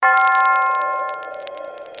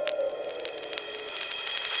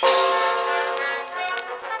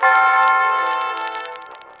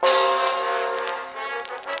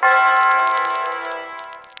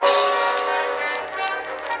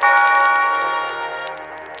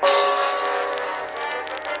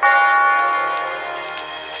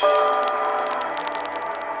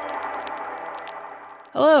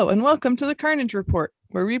Hello, and welcome to the Carnage Report,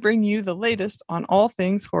 where we bring you the latest on all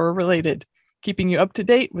things horror-related, keeping you up to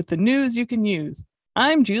date with the news you can use.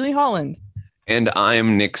 I'm Julie Holland. And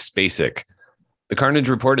I'm Nick Spacek. The Carnage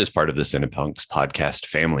Report is part of the Cinepunks podcast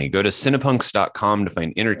family. Go to cinepunks.com to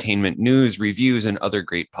find entertainment, news, reviews, and other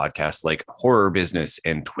great podcasts like Horror Business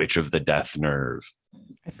and Twitch of the Death Nerve.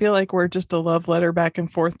 I feel like we're just a love letter back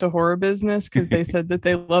and forth to Horror Business because they said that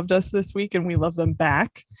they loved us this week and we love them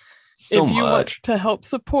back. So if you much. want to help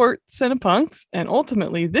support Cinepunks and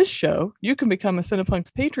ultimately this show, you can become a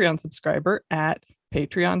Cinepunks Patreon subscriber at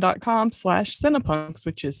patreon.com/Cinepunks,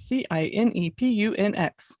 which is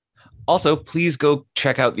CINEPUNX. Also, please go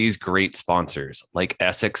check out these great sponsors like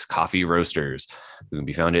Essex Coffee Roasters, who can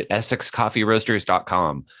be found at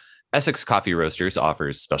essexcoffeeroasters.com. Essex Coffee Roasters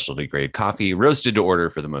offers specialty grade coffee roasted to order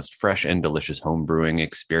for the most fresh and delicious home brewing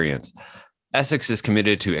experience. Essex is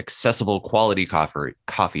committed to accessible quality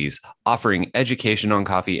coffees, offering education on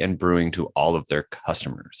coffee and brewing to all of their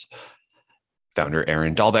customers. Founder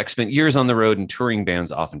Aaron Dahlbeck spent years on the road and touring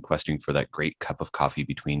bands, often questing for that great cup of coffee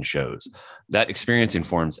between shows. That experience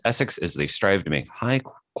informs Essex as they strive to make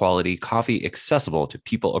high-quality coffee accessible to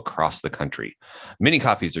people across the country. Many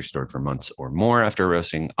coffees are stored for months or more after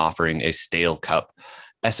roasting, offering a stale cup.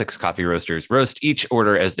 Essex Coffee Roasters roast each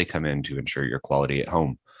order as they come in to ensure your quality at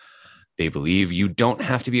home. They believe you don't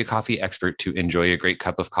have to be a coffee expert to enjoy a great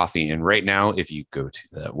cup of coffee. And right now, if you go to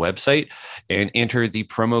the website and enter the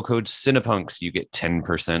promo code Cinepunks, you get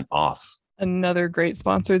 10% off. Another great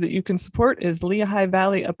sponsor that you can support is Lehigh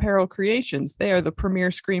Valley Apparel Creations. They are the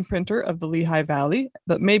premier screen printer of the Lehigh Valley,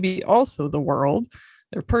 but maybe also the world.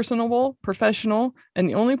 They're personable, professional, and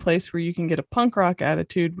the only place where you can get a punk rock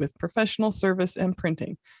attitude with professional service and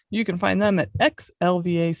printing. You can find them at xlvacx.com.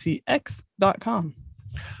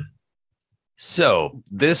 So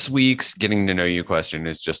this week's getting to know you question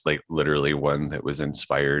is just like literally one that was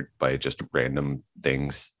inspired by just random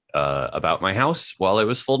things about my house while I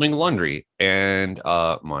was folding laundry. And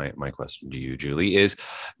my question to you, Julie, is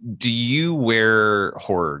do you wear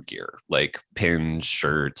horror gear like pins,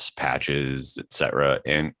 shirts, patches, etc.?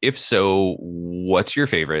 And if so, what's your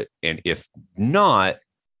favorite? And if not,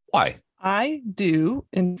 why? I do.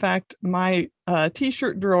 In fact, my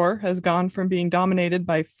t-shirt drawer has gone from being dominated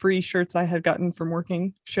by free shirts I had gotten from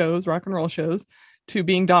working shows, rock and roll shows, to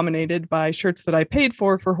being dominated by shirts that I paid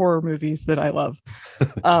for horror movies that I love.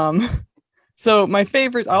 So my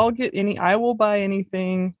favorite, I will buy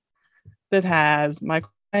anything that has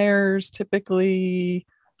Michael Myers, typically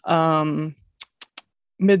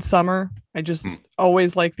Midsummer. I just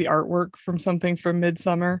always like the artwork from something from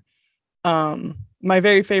Midsummer. My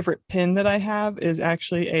very favorite pin that I have is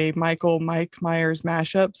actually a Mike Myers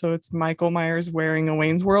mashup. So it's Michael Myers wearing a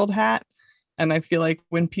Wayne's World hat. And I feel like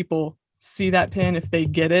when people see that pin, if they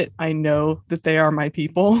get it, I know that they are my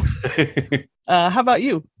people. How about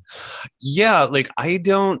you? Yeah, like I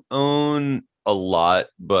don't own a lot,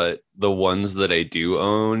 but the ones that I do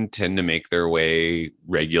own tend to make their way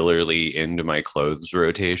regularly into my clothes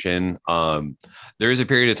rotation. There is a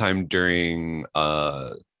period of time during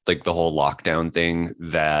like the whole lockdown thing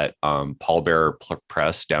that Paul Bearer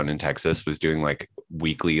Press down in Texas was doing like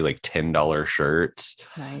weekly like $10 shirts.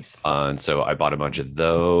 Nice. And so I bought a bunch of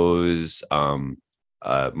those.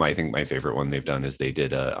 I think my favorite one they've done is they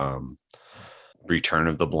did a Return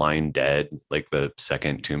of the Blind Dead, like the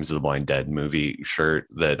second Tombs of the Blind Dead movie shirt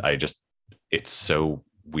that it's so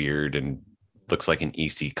weird and looks like an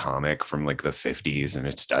EC comic from like the 50s. And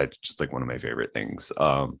it's just like one of my favorite things.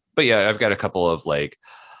 But yeah, I've got a couple of like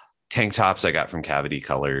tank tops I got from Cavity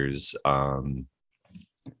Colors.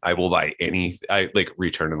 I will buy I like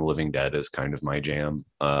Return of the Living Dead is kind of my jam.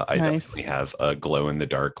 I definitely have a glow in the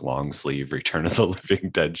dark long sleeve Return of the Living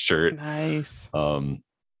Dead shirt. Nice.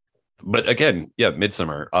 But again, yeah,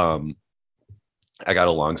 Midsummer. I got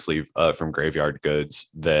a long sleeve from Graveyard Goods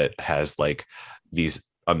that has like these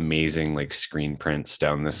amazing like screen prints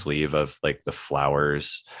down the sleeve of like the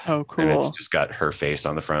flowers. Oh, cool. And it's just got her face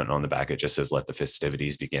on the front, and on the back it just says "Let the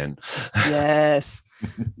festivities begin." Yes.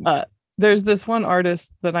 There's this one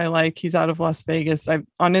artist that I like. He's out of Las Vegas. On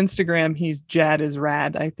Instagram he's Jad is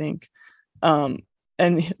Rad, I think. And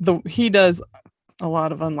he does a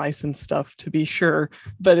lot of unlicensed stuff, to be sure,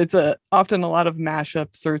 but it's often a lot of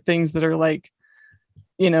mashups or things that are like,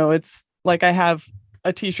 it's like I have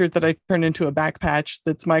a t-shirt that I turned into a back patch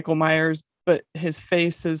that's Michael Myers, but his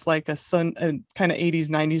face is like a kind of 80s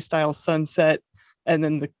 90s style sunset, and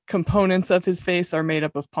then the components of his face are made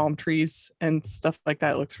up of palm trees and stuff like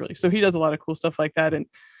that. It looks really, so he does a lot of cool stuff like that. And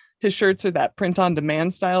his shirts are that print on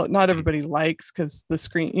demand style. Not everybody likes because the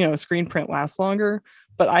screen print lasts longer,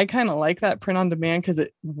 but I kind of like that print on demand because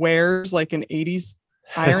it wears like an 80s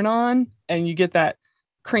iron on, and you get that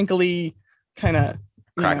crinkly kind of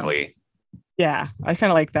Crackly. Yeah, I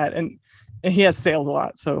kind of like that. And he has sales a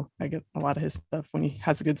lot, so I get a lot of his stuff when he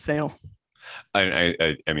has a good sale.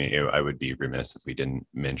 I mean, I would be remiss if we didn't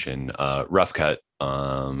mention Rough Cut,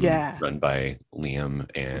 Yeah. run by Liam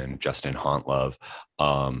and Justin Hontlove.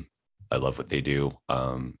 I love what they do.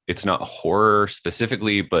 It's not horror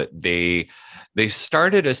specifically, but they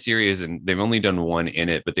started a series and they've only done one in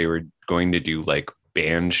it, but they were going to do like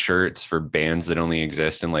band shirts for bands that only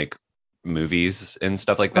exist in like movies and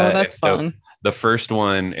stuff like Oh, that. that's So fun. the first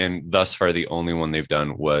one, and thus far the only one they've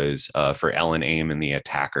done, was for Ellen Aim and the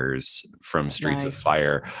Attackers from Streets of Nice.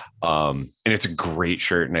 Fire. And it's a great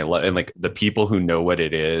shirt, and I love, and like the people who know what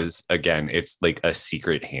it is, again, it's like a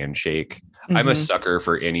secret handshake. I'm a sucker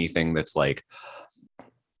for anything that's like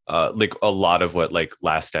a lot of what like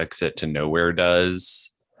Last Exit to Nowhere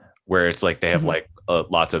does, where it's like they have like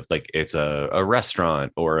lots of like it's a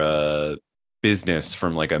restaurant or a business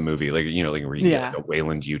from like a movie, like like where you get like a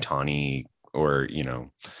Wayland Yutani or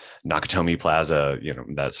Nakatomi Plaza,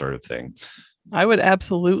 that sort of thing. I would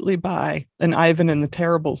absolutely buy an Ivan and the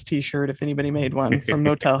Terribles t-shirt if anybody made one from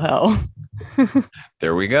Motel Hell.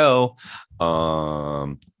 There we go.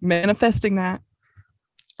 Manifesting that.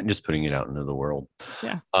 I'm just putting it out into the world.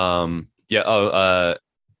 Yeah. Yeah.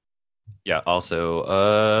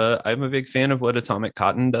 Also, I'm a big fan of what Atomic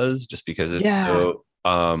Cotton does, just because it's so.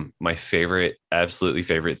 My absolutely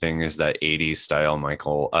favorite thing is that 80s style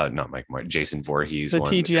Jason Voorhees one.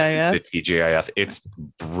 TGIF. The TGIF. It's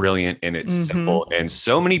brilliant and it's simple, and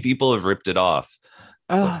so many people have ripped it off.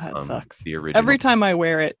 Oh, that sucks. The original. Every time I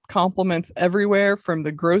wear it, compliments everywhere from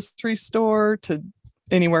the grocery store to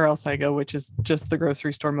anywhere else I go, which is just the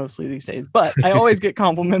grocery store mostly these days. But I always get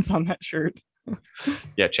compliments on that shirt.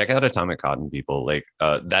 Yeah, check out Atomic Cotton, people. Like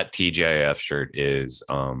that TGIF shirt is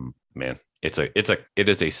man. It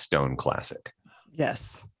is a stone classic.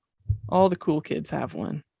 Yes. All the cool kids have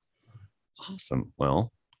one. Awesome.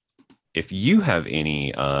 Well, if you have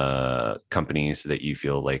any companies that you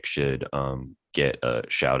feel like should get a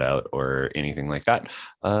shout out or anything like that,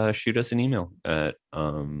 shoot us an email at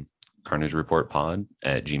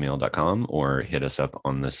carnagereportpod@gmail.com or hit us up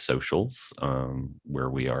on the socials where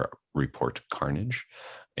we are Report Carnage.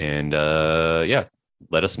 And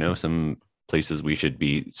let us know some places we should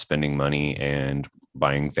be spending money and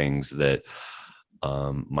buying things that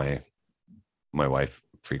my wife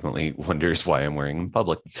frequently wonders why I'm wearing in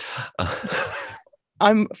public.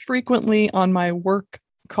 I'm frequently on my work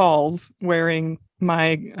calls wearing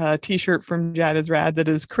my t-shirt from Jad is Rad that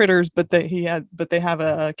is Critters, but they have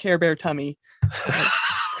a Care Bear tummy.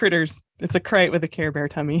 Critters. It's a crate with a Care Bear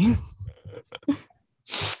tummy.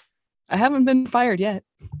 I haven't been fired yet.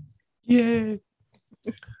 Yay.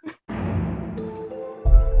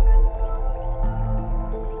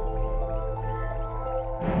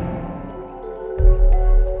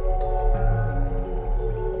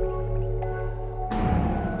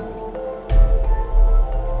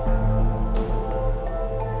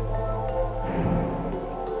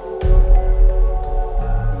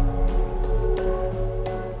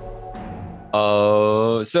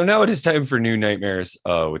 So now it is time for New Nightmares,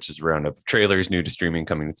 which is a roundup of trailers, new to streaming,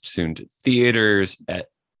 coming soon to theaters,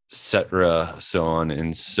 etc., so on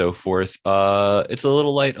and so forth. It's a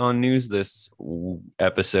little light on news this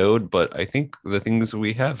episode, but I think the things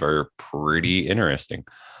we have are pretty interesting.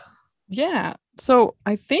 Yeah. So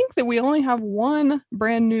I think that we only have one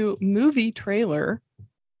brand new movie trailer.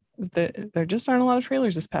 There just aren't a lot of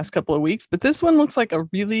trailers this past couple of weeks, but this one looks like a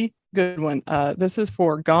really good one. This is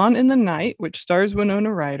for Gone in the Night, which stars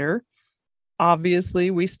Winona Ryder.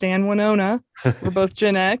 Obviously, we stan Winona. We're both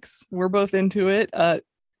Gen X. We're both into it.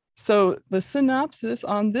 So the synopsis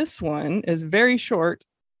on this one is very short.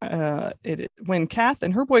 When Kath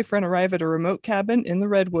and her boyfriend arrive at a remote cabin in the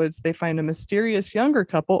Redwoods, they find a mysterious younger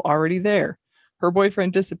couple already there. Her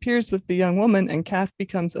boyfriend disappears with the young woman, and Kath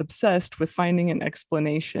becomes obsessed with finding an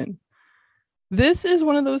explanation. This is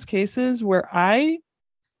one of those cases where I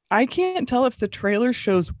can't tell if the trailer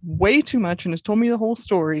shows way too much and has told me the whole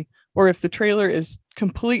story, or if the trailer is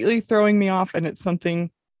completely throwing me off and it's something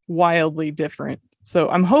wildly different. So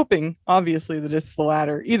I'm hoping, obviously, that it's the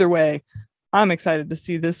latter. Either way, I'm excited to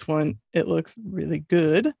see this one. It looks really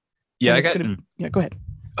good. Yeah, go ahead.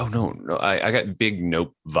 Oh, no, I got big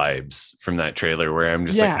Nope vibes from that trailer where I'm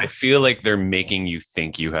just like, I feel like they're making you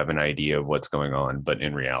think you have an idea of what's going on, but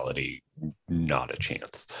in reality, not a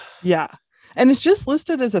chance. Yeah. And it's just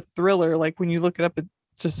listed as a thriller. Like when you look it up, it's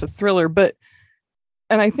just a thriller.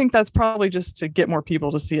 And I think that's probably just to get more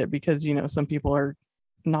people to see it because, some people are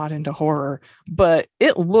not into horror, but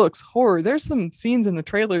it looks horror. There's some scenes in the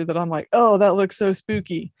trailer that I'm like, oh, that looks so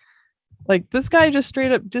spooky. Like this guy just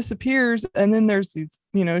straight up disappears, and then there's these,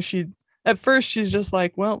 she at first she's just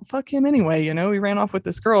like, well, fuck him anyway, he ran off with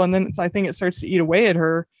this girl, and then I think it starts to eat away at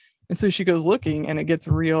her, and so she goes looking, and it gets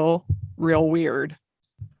real weird,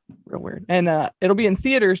 and it'll be in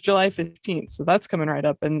theaters July 15th, so that's coming right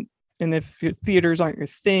up, and if your theaters aren't your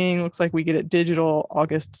thing, looks like we get it digital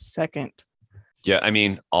August 2nd. Yeah, I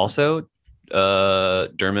mean, also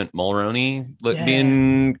Dermot Mulroney Yes.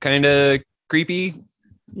 being kind of creepy.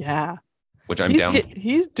 Yeah, which I'm down.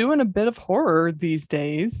 He's doing a bit of horror these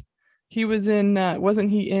days. He was in, wasn't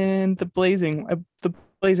he in the Blazing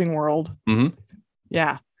World? Mm-hmm.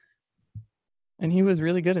 Yeah, and he was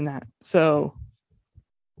really good in that. So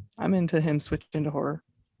I'm into him switching to horror.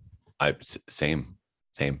 Same.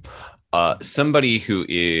 Somebody who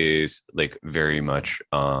is like very much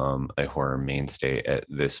a horror mainstay at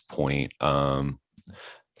this point,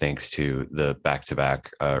 thanks to the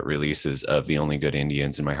back-to-back releases of The Only Good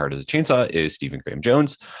Indians and My Heart is a Chainsaw, is Stephen Graham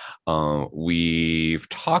Jones. We've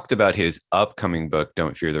talked about his upcoming book,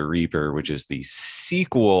 Don't Fear the Reaper, which is the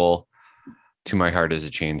sequel to My Heart is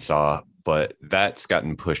a Chainsaw, but that's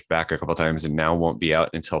gotten pushed back a couple times and now won't be out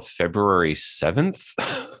until February 7th.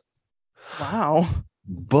 Wow.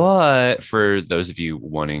 But for those of you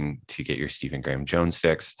wanting to get your Stephen Graham Jones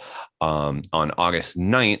fix, on August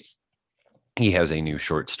 9th, he has a new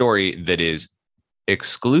short story that is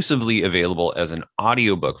exclusively available as an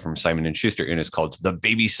audiobook from Simon & Schuster, and it's called The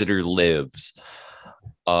Babysitter Lives.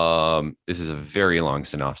 This is a very long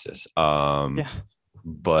synopsis. Yeah.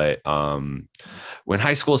 But when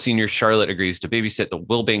high school senior Charlotte agrees to babysit the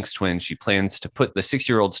Wilbanks twins, she plans to put the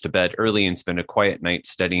 6-year-olds to bed early and spend a quiet night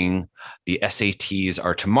studying the SATs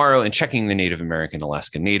are tomorrow and checking the Native American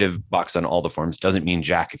Alaska Native box on all the forms doesn't mean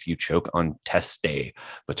jack if you choke on test day.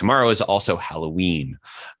 But tomorrow is also Halloween,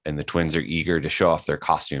 and the twins are eager to show off their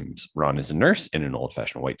costumes. Ron is a nurse in an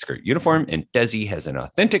old-fashioned white skirt uniform, and Desi has an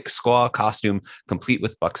authentic squaw costume complete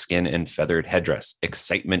with buckskin and feathered headdress.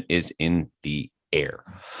 Excitement is in the air.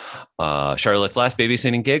 Charlotte's last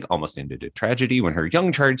babysitting gig almost ended in tragedy when her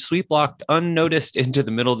young charge sweep-walked unnoticed into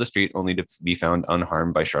the middle of the street, only to be found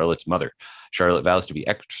unharmed by Charlotte's mother. Charlotte vows to be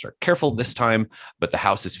extra careful this time, but the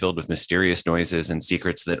house is filled with mysterious noises and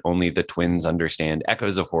secrets that only the twins understand,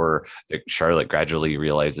 echoes of horror that Charlotte gradually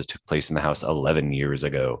realizes took place in the house 11 years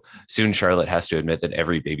ago. Soon, Charlotte has to admit that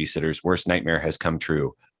every babysitter's worst nightmare has come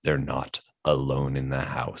true. They're not alone in the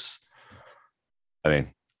house. I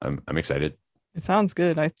mean, I'm excited. It sounds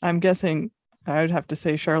good. I'm guessing I would have to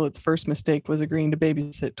say Charlotte's first mistake was agreeing to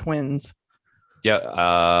babysit twins.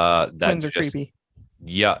 Yeah, twins are creepy.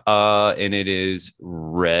 Yeah, and it is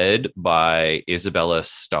read by Isabella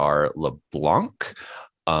Starr LeBlanc,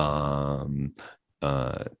 who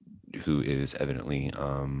is evidently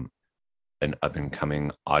an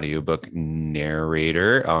up-and-coming audiobook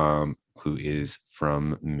narrator, who is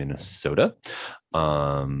from Minnesota,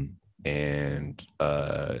 and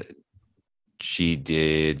she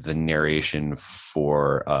did the narration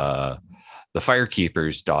for The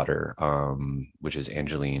Firekeeper's Daughter, which is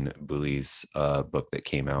Angeline Boulley's book that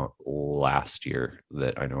came out last year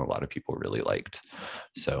that I know a lot of people really liked.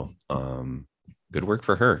 So good work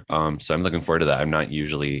for her. So I'm looking forward to that. I'm not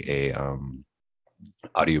usually a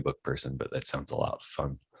audiobook person, but that sounds a lot of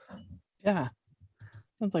fun. Yeah,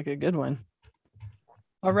 sounds like a good one.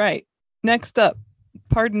 All right, next up.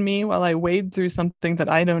 Pardon me while I wade through something that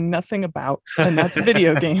I know nothing about, and that's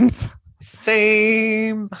video games.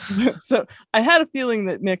 Same. So I had a feeling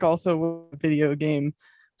that Nick also was a video game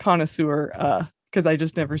connoisseur, because I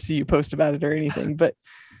just never see you post about it or anything. But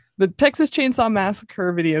the Texas Chainsaw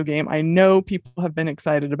Massacre video game, I know people have been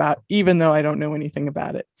excited about, even though I don't know anything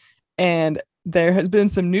about it. And there has been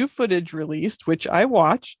some new footage released, which I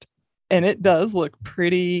watched, and it does look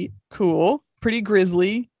pretty cool, pretty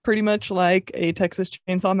grisly, pretty much like a Texas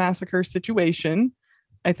Chainsaw Massacre situation.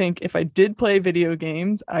 I think if I did play video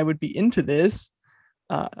games, I would be into this.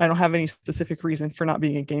 I don't have any specific reason for not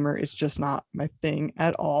being a gamer. It's just not my thing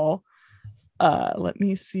at all. Let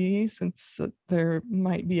me see, since there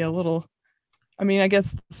might be a little, I mean, I guess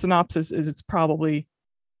the synopsis is it's probably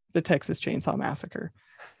the Texas Chainsaw Massacre.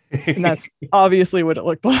 And that's obviously what it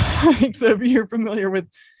looked like. So if you're familiar with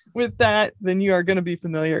that, then you are going to be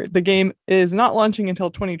familiar. The game is not launching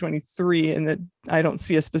until 2023, and that I don't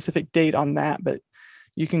see a specific date on that, but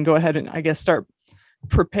you can go ahead and I guess start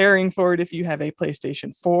preparing for it if you have a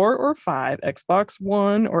PlayStation 4 or 5, Xbox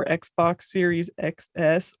One or Xbox Series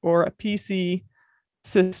XS, or a PC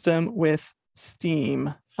system with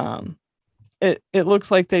Steam. it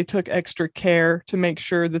looks like they took extra care to make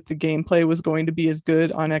sure that the gameplay was going to be as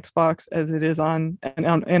good on Xbox as it is on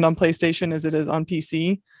PlayStation as it is on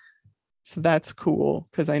PC. So that's cool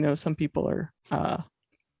because I know some people are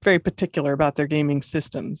very particular about their gaming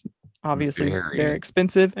systems. Obviously, they're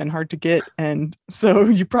expensive and hard to get, and so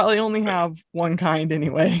you probably only have one kind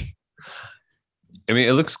anyway. I mean,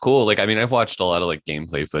 it looks cool. Like, I mean, I've watched a lot of like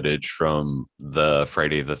gameplay footage from the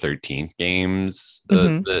Friday the 13th games,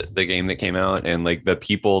 the game that came out, and like the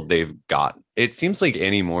people they've got. It seems like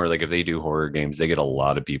anymore, like if they do horror games, they get a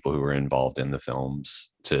lot of people who are involved in the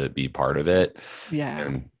films to be part of it. Yeah.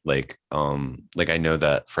 And like I know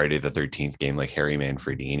that Friday the 13th game, like Harry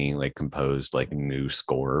Manfredini like composed like a new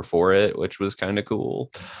score for it, which was kind of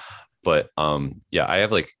cool. But yeah, I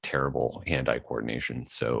have like terrible hand-eye coordination,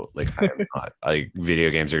 so like I'm not like video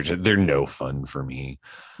games are just, they're no fun for me.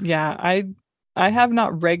 Yeah, I have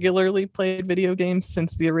not regularly played video games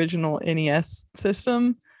since the original NES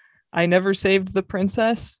system. I never saved the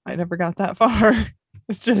princess. I never got that far.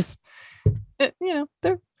 It's just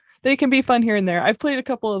they can be fun here and there. I've played a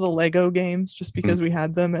couple of the Lego games just because we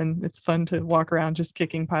had them, and it's fun to walk around just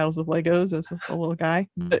kicking piles of Legos as a little guy.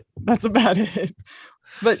 But that's about it.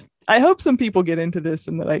 But I hope some people get into this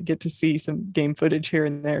and that I get to see some game footage here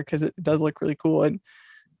and there because it does look really cool. And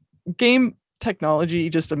game technology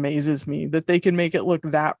just amazes me that they can make it look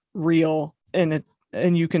that real and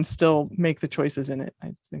you can still make the choices in it.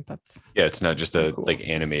 I think that's it's not just a cool. like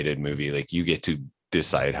animated movie. Like you get to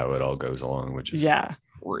decide how it all goes along, which is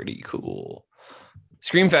pretty cool.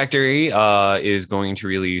 Scream Factory is going to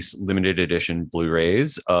release limited edition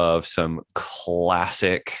Blu-rays of some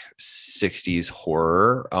classic 60s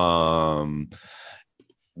horror.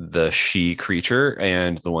 The She Creature,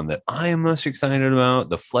 and the one that I am most excited about,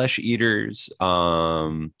 The Flesh Eaters.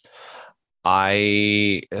 I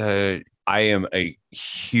am a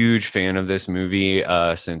huge fan of this movie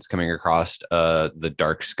since coming across the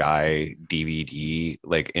Dark Sky DVD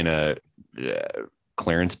like in a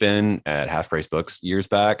clearance bin at Half Price Books years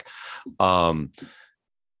back.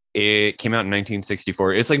 It came out in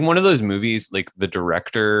 1964. It's like one of those movies like the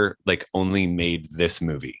director like only made this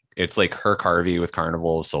movie. It's like Herc Harvey with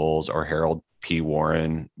Carnival of Souls or Harold P.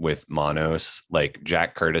 Warren with Monos. Like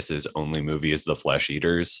Jack Curtis's only movie is The Flesh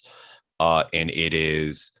Eaters. And it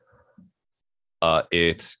is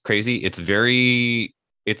it's crazy. It's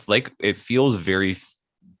like it feels very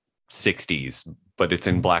 60s, but it's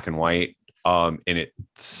in black and white. And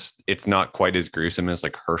it's not quite as gruesome as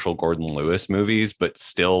like Herschel Gordon Lewis movies, but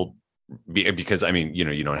still because I mean,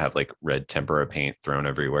 you don't have like red tempera paint thrown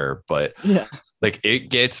everywhere, but like it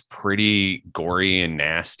gets pretty gory and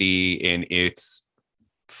nasty, and it's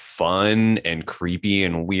fun and creepy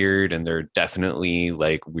and weird, and there are definitely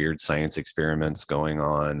like weird science experiments going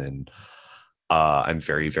on, and I'm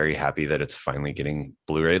very, very happy that it's finally getting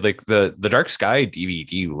Blu-ray. Like the Dark Sky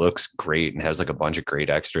DVD looks great and has like a bunch of great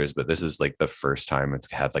extras, but this is like the first time it's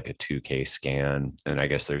had like a 2K scan. And I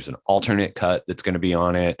guess there's an alternate cut that's going to be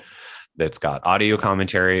on it that's got audio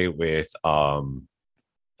commentary with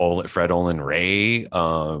Fred Olin Ray.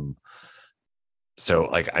 So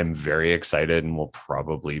like I'm very excited, and we'll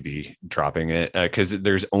probably be dropping it because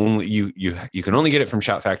there's only you can only get it from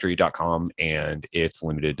shopfactory.com, and it's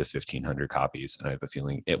limited to 1,500 copies. And I have a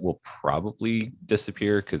feeling it will probably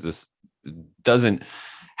disappear because this doesn't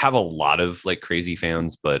have a lot of like crazy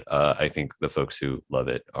fans, but I think the folks who love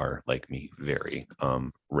it are like me, very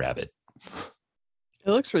rabid.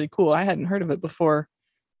 It looks really cool. I hadn't heard of it before,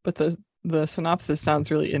 but the synopsis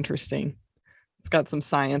sounds really interesting. It's got some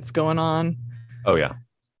science going on. Oh, yeah.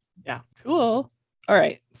 Yeah. Cool. All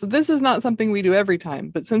right. So this is not something we do every time,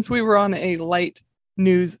 but since we were on a light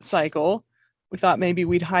news cycle, we thought maybe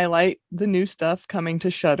we'd highlight the new stuff coming to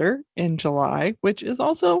Shudder in July, which is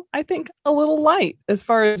also, I think, a little light as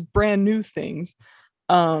far as brand new things.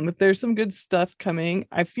 There's some good stuff coming.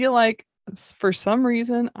 I feel like for some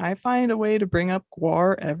reason, I find a way to bring up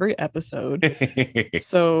GWAR every episode.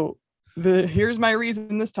 So here's my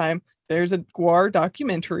reason this time. There's a GWAR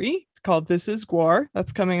documentary called This Is GWAR.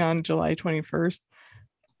 That's coming on July 21st.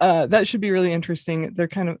 That should be really interesting. They're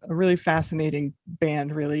kind of a really fascinating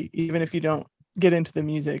band, really. Even if you don't get into the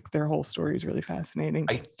music, their whole story is really fascinating.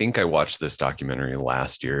 I think I watched this documentary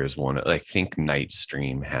last year as one. I think Night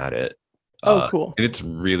Stream had it. Oh, cool. And it's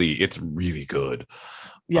really good.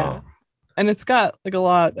 Yeah. And it's got like a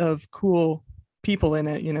lot of cool people in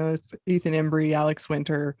it. It's Ethan Embry, Alex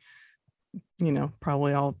Winter,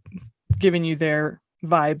 probably all giving you their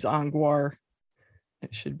vibes on GWAR.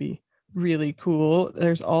 It should be really cool.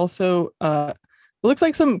 There's also it looks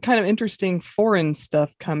like some kind of interesting foreign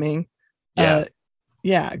stuff coming.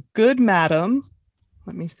 Good Madam.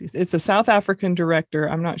 let me see. It's a South African director.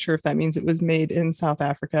 I'm not sure if that means it was made in South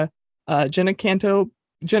Africa. Jenna Cato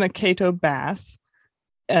Bass.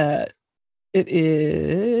 It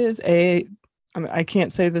is I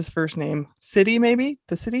can't say this first name. City, maybe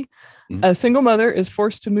the city. Mm-hmm. A single mother is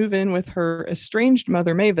forced to move in with her estranged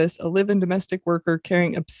mother, Mavis, a live-in domestic worker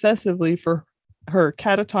caring obsessively for her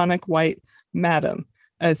catatonic white madam.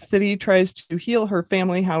 As City tries to heal her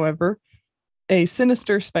family, however, a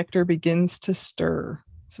sinister specter begins to stir.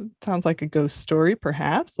 So it sounds like a ghost story,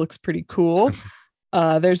 perhaps. Looks pretty cool.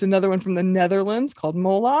 There's another one from the Netherlands called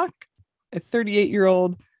Moloch. A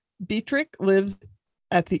 38-year-old Beatrix lives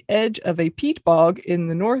at the edge of a peat bog in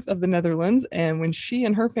the north of the Netherlands, and when she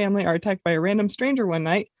and her family are attacked by a random stranger one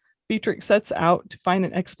night, Beatrix sets out to find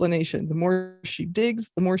an explanation. The more she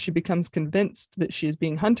digs, the more she becomes convinced that she is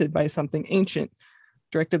being hunted by something ancient.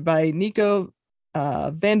 Directed by Nico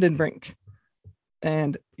Vandenbrink.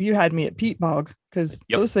 And you had me at peat bog because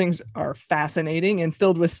those things are fascinating and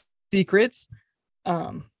filled with secrets.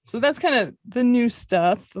 So that's kind of the new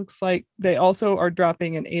stuff. Looks like they also are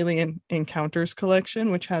dropping an Alien Encounters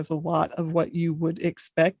collection, which has a lot of what you would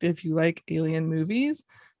expect if you like alien movies,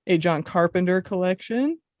 a John Carpenter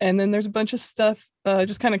collection. And then there's a bunch of stuff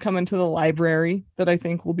just kind of coming to the library that I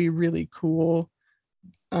think will be really cool.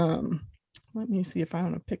 Let me see if I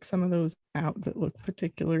want to pick some of those out that look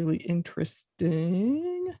particularly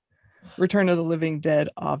interesting. Return of the Living Dead,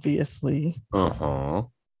 obviously.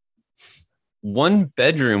 One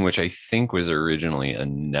Bedroom, which I think was originally a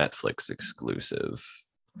Netflix exclusive.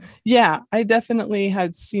 Yeah, I definitely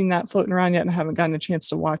had seen that floating around yet and haven't gotten a chance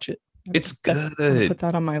to watch it. It's good. Put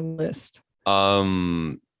that on my list.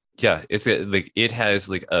 Yeah, it's like it has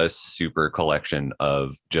like a super collection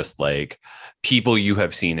of just like people you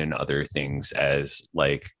have seen in other things as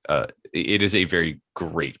like it is a very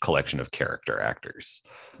great collection of character actors.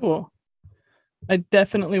 Cool. I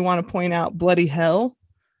definitely want to point out Bloody Hell,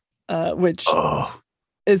 which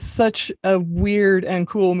is such a weird and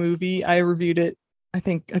cool movie. I reviewed it, I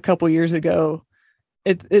think, a couple years ago.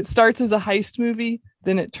 It starts as a heist movie,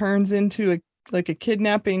 then it turns into a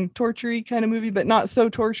kidnapping, torture-y kind of movie, but not so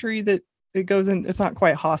torture-y that it goes in. It's not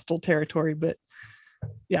quite hostile territory, but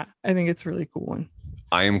yeah, I think it's a really cool one.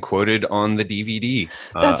 I am quoted on the DVD.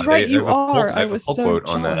 That's right, you are. I was so quote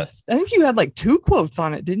jealous. On that. I think you had like 2 quotes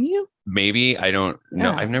on it, didn't you? Maybe. I don't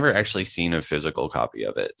know. I've never actually seen a physical copy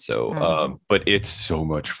of it. So, but it's so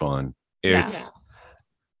much fun.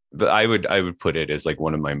 But I would put it as like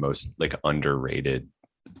one of my most like underrated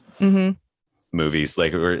movies,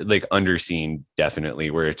 like, or like underseen, definitely,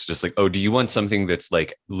 where it's just like, oh, do you want something that's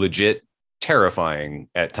like legit terrifying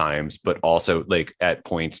at times, but also like at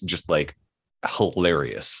points just like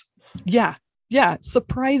hilarious? Yeah,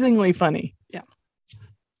 surprisingly funny. Yeah.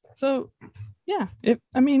 So yeah,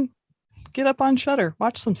 get up on Shudder,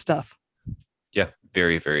 watch some stuff. Yeah,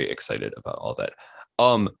 very, very excited about all that.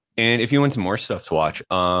 And if you want some more stuff to watch,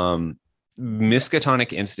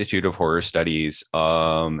 Miskatonic Institute of Horror Studies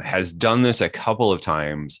has done this a couple of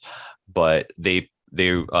times, but they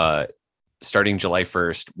starting July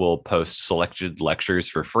 1st will post selected lectures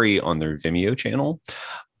for free on their Vimeo channel,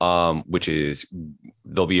 which is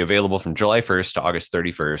they'll be available from July 1st to August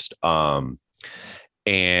 31st.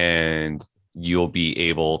 And you'll be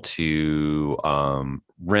able to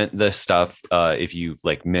rent this stuff if you've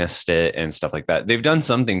like missed it and stuff like that. They've done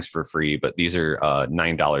some things for free, but these are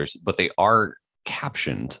 $9, but they are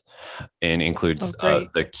captioned and includes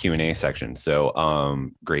the Q&A section.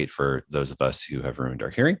 So great for those of us who have ruined our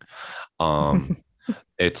hearing.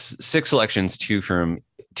 It's 6 selections, 2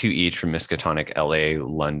 each from Miskatonic LA,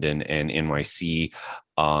 London, and NYC,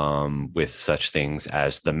 with such things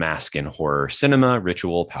as The Mask in Horror Cinema,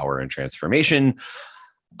 Ritual, Power, and Transformation,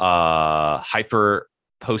 Hyper,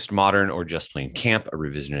 Postmodern, or Just Plain Camp, a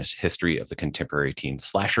revisionist history of the contemporary teen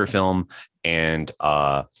slasher film, and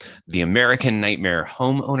The American Nightmare,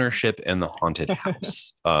 Home Ownership, and The Haunted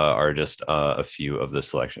House are just a few of the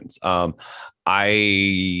selections.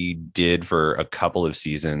 I did for a couple of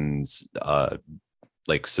seasons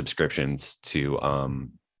like subscriptions to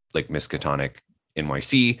like Miskatonic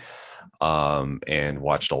NYC, and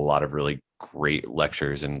watched a lot of really great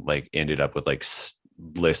lectures, and like ended up with like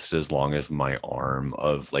lists as long as my arm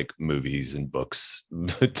of like movies and books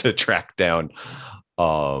to track down.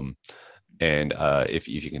 And if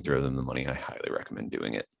you can throw them the money, I highly recommend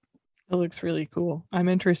doing it. It looks really cool. I'm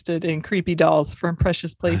interested in creepy dolls, from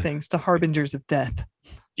precious playthings to harbingers of death.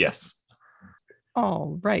 Yes.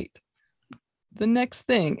 All right. The next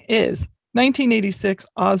thing is 1986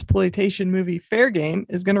 Ozploitation movie Fair Game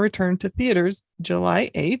is going to return to theaters July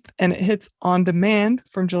 8th, and it hits on demand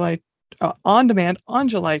on July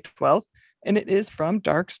 12th. and it is from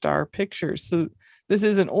Dark Star Pictures. So this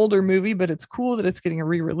is an older movie, but it's cool that it's getting a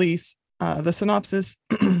re-release. The synopsis.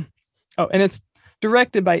 And it's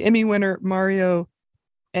directed by Emmy winner Mario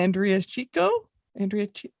Andriachico.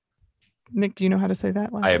 Nick, do you know how to say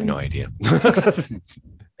that last name? I have no idea.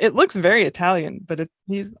 It looks very Italian, but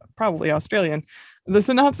he's probably Australian. The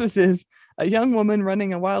synopsis is a young woman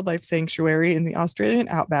running a wildlife sanctuary in the Australian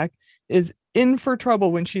outback is in for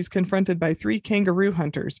trouble when she's confronted by 3 kangaroo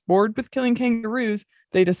hunters. Bored with killing kangaroos,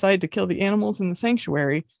 they decide to kill the animals in the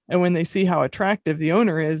sanctuary. And when they see how attractive the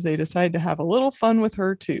owner is, they decide to have a little fun with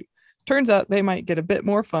her too. Turns out they might get a bit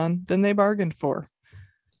more fun than they bargained for.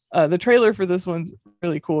 The trailer for this one's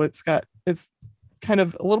really cool. It's kind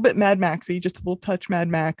of a little bit Mad Maxy, just a little touch Mad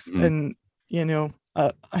Max, and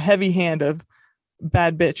a heavy hand of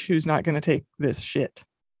bad bitch who's not going to take this shit,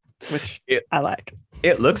 which I like.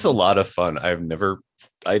 It looks a lot of fun. I'd never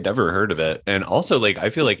heard of it, and also like I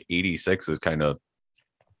feel like 86 is kind of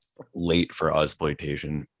late for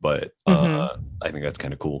Ozploitation, but I think that's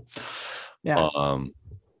kind of cool. Yeah.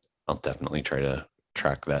 I'll definitely try to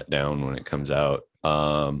track that down when it comes out.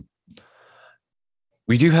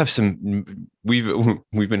 We do have some. We've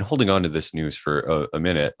been holding on to this news for a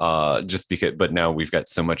minute, just because. But now we've got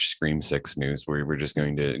so much Scream 6 news. We're just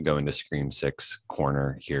going to go into Scream 6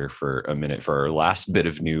 corner here for a minute for our last bit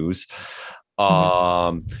of news.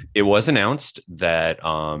 It was announced that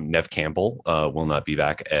Nev Campbell will not be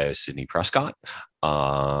back as Sidney Prescott,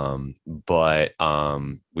 but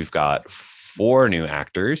we've got 4 new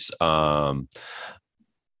actors.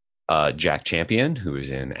 Jack Champion, who is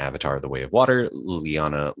in Avatar: The Way of Water,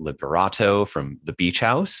 Liana Liberato from The Beach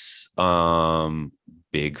House.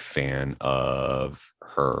 Big fan of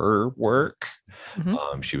her work.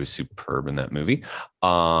 She was superb in that movie.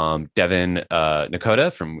 Devin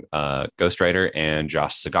Nakota from Ghost Rider, and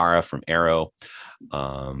Josh Segarra from Arrow,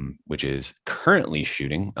 which is currently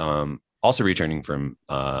shooting. Also returning from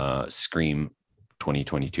Scream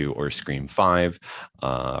 2022 or Scream 5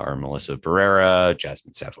 are Melissa Barrera,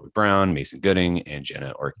 Jasmine Savoy Brown, Mason Gooding, and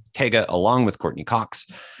Jenna Ortega, along with Courtney Cox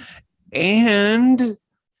and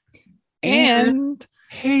Hayden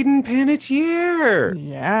Panettiere.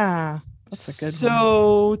 Yeah, that's a good one.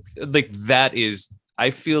 So like that is,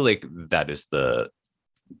 I feel like that is that's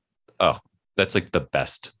like the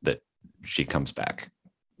best that she comes back.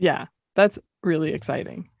 Yeah, that's really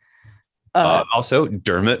exciting. Also,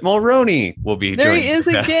 Dermot Mulroney will be there. Joining he is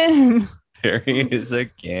again. There he is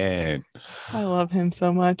again. I love him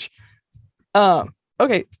so much.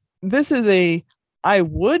 Okay, this is I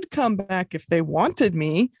would come back if they wanted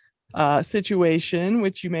me situation,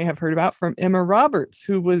 which you may have heard about from Emma Roberts,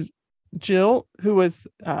 who debuted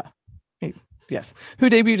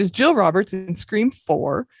as Jill Roberts in Scream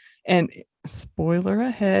 4, and spoiler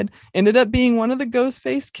ahead, ended up being one of the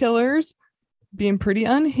Ghostface killers, being pretty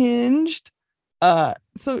unhinged. So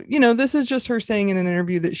this is just her saying in an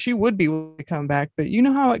interview that she would be willing to come back, but you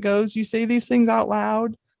know how it goes. You say these things out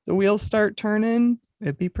loud, the wheels start turning.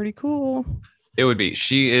 It'd be pretty cool. It would be.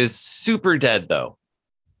 She is super dead though.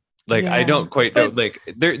 Like, yeah, I don't quite know. Like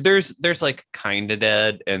there's like kind of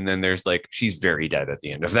dead, and then there's like she's very dead at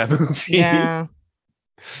the end of that movie. Yeah.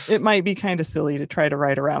 It might be kind of silly to try to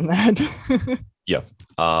write around that. Yeah.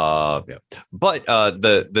 Yeah. But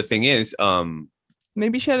the thing is,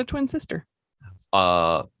 maybe she had a twin sister.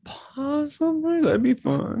 Possibly, that'd be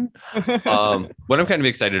fun. What I'm kind of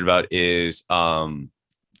excited about is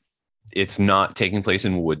it's not taking place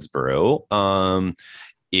in Woodsboro.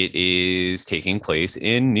 It is taking place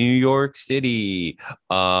in New York City.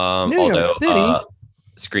 York City.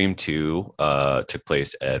 Scream 2 took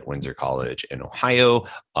place at Windsor College in Ohio.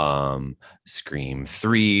 Scream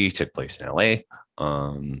 3 took place in LA.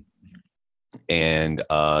 And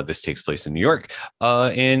this takes place in New York.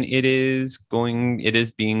 And it is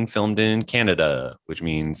being filmed in Canada, which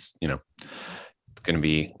means, it's going to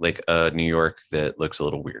be like a New York that looks a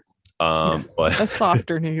little weird. But a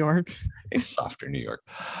softer New York. A softer New York.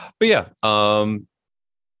 But yeah,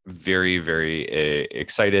 very, very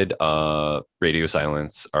excited. Radio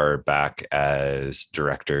Silence are back as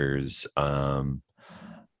directors. I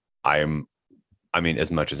mean, as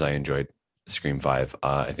much as I enjoyed Scream 5,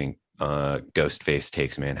 I think Ghostface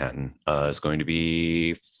Takes Manhattan is going to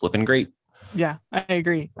be flipping great. Yeah, I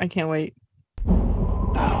agree. I can't wait.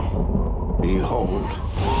 Now, behold.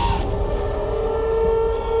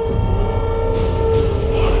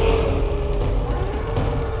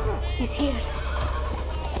 He's here.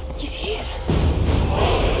 He's here.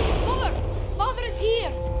 Mother! Father is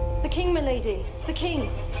here! The king, milady. The king.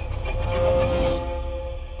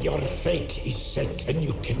 Your fate is set and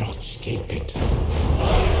you cannot escape it.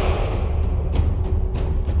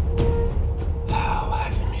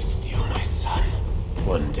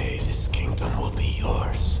 This kingdom will be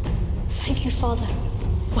yours. Thank you, Father,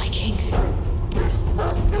 my king.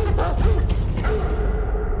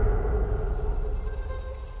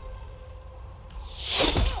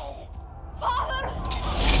 Father!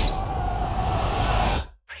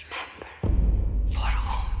 Remember, for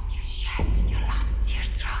whom you shed your last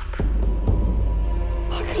teardrop.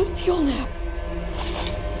 I can feel now.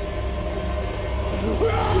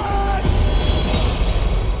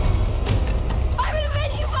 I will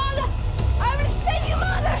avenge you, Father! I will save you,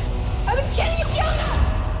 Mother! I will kill you, Fiona!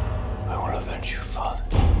 I will avenge you, Father.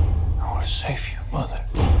 I will save you, Mother.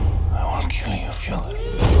 I will kill you, Fiona.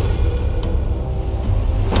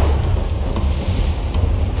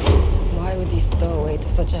 Why would he stow away to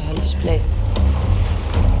such a hellish place?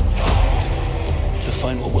 To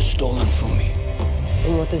find what was stolen from me.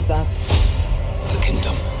 And what is that? The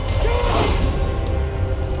kingdom.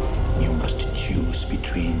 You must choose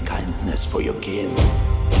between kindness for your kin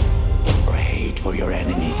or hate for your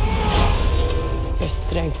enemies. Your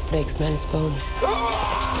strength breaks men's bones.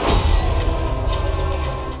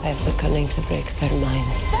 I have the cunning to break their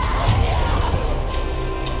minds.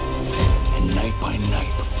 And night by night,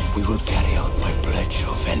 we will carry out my pledge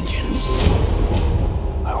of vengeance.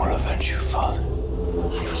 I will avenge you, Father. I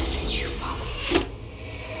will avenge you, Father.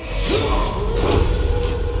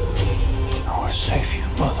 I will save you,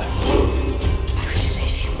 Mother. I will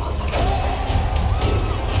save you, Mother.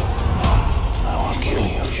 I will kill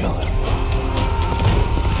you, Fiona.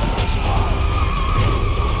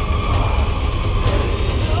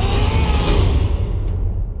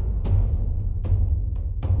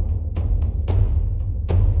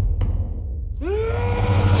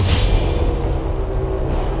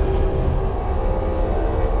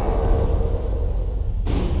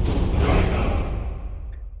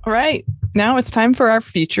 All right, now it's time for our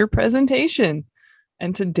feature presentation.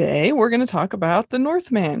 And today we're going to talk about The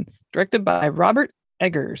Northman, directed by Robert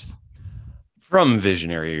Eggers. From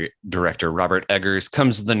visionary director Robert Eggers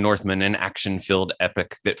comes The Northman, an action-filled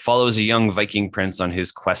epic that follows a young Viking prince on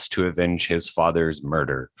his quest to avenge his father's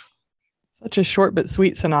murder. Such a short but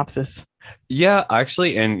sweet synopsis. Yeah,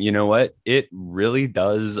 actually, and you know what? It really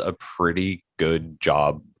does a pretty good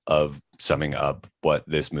job of summing up what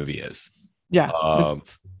this movie is. Yeah,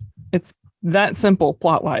 it's that simple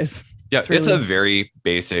plot-wise. Yeah, It's really- it's a very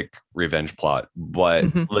basic revenge plot, but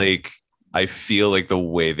Mhm. like I feel like the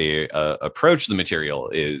way they approach the material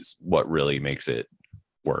is what really makes it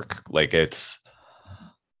work. Like there's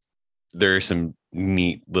some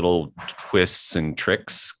neat little twists and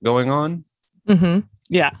tricks going on. Mhm.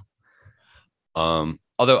 Yeah.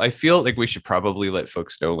 Although I feel like we should probably let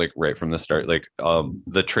folks know, like right from the start, like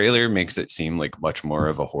the trailer makes it seem like much more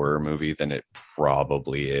of a horror movie than it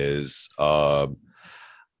probably is. I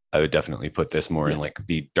would definitely put this more in like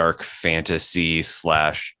the dark fantasy /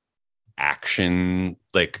 action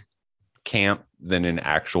like camp than an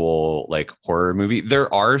actual like horror movie.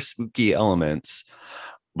 There are spooky elements,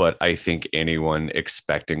 but I think anyone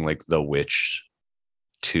expecting like The Witch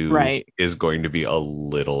 2 Right. is going to be a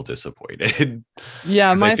little disappointed.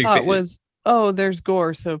 Yeah, 'Cause I my think thought that was, oh, there's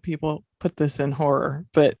gore, so people put this in horror.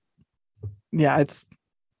 But yeah, it's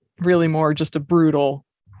really more just a brutal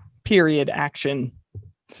period action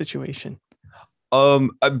situation.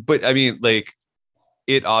 But I mean, like,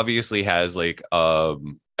 it obviously has like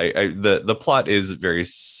the plot is very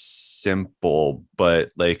simple,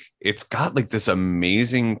 but like it's got like this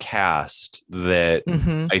amazing cast that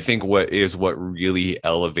Mhm. I think what really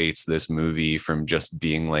elevates this movie from just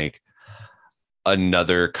being like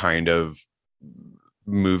another kind of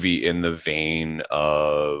movie in the vein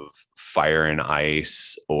of Fire and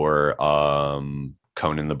Ice or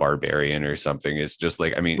Conan the Barbarian or something. Is just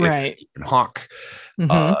like, I mean, Right. it's Ethan Hawke.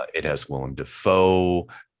 Mhm. It has Willem Dafoe,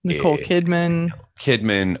 Nicole it- Kidman.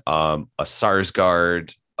 a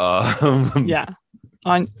Sarsgaard, Yeah.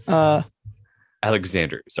 On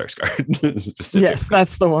Alexander Sarsgaard specifically. yes,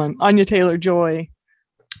 that's the one. Anya Taylor-Joy,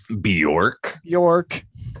 Bjork. York.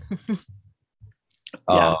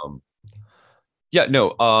 Yeah.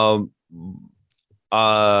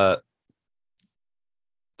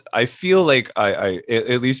 I feel like I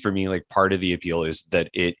at least for me, like part of the appeal is that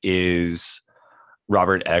it is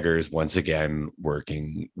Robert Eggers once again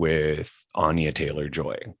working with Anya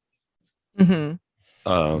Taylor-Joy. Mhm.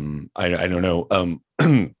 I don't know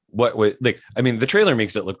what like, I mean, the trailer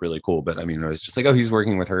makes it look really cool, but I mean, I was just like, oh, he's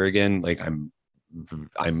working with her again. Like I'm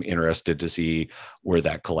interested to see where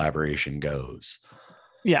that collaboration goes.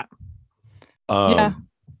 Yeah. Yeah.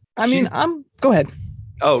 I mean, go ahead.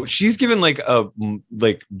 Oh, she's given like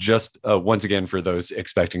just once again, for those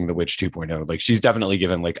expecting The Witch 2.0, like she's definitely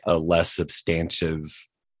given like a less substantive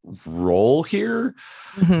role here.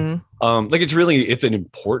 Like it's an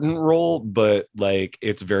important role, but like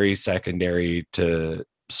it's very secondary to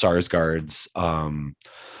Sarsgaard's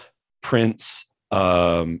Prince,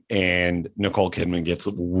 and Nicole Kidman gets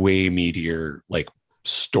way meatier like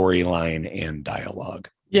storyline and dialogue.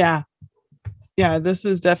 Yeah. This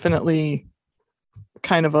is definitely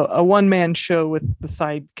kind of a one-man show with the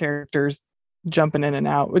side characters jumping in and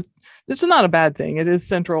out. It's not a bad thing. It is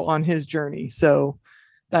central on his journey, so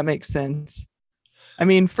that makes sense. I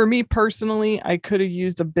mean, for me personally, I could have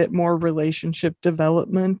used a bit more relationship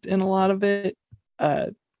development in a lot of it,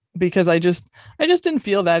 because I just didn't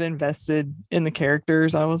feel that invested in the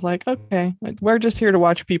characters. I was like, okay, we're just here to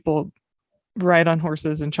watch people ride on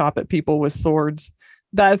horses and chop at people with swords.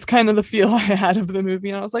 That's kind of the feel I had of the movie.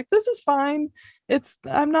 And I was like, this is fine.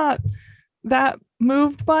 I'm not that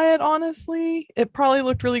moved by it, honestly. It probably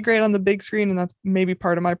looked really great on the big screen, and that's maybe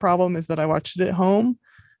part of my problem, is that I watched it at home.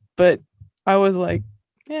 But I was like,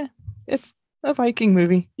 yeah, it's a Viking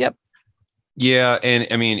movie. Yep. Yeah, and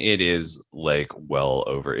I mean it is like well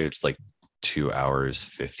over, it's like 2 hours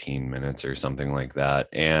 15 minutes or something like that,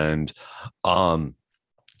 and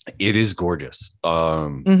it is gorgeous.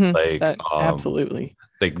 Absolutely.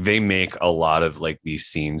 Like they make a lot of like these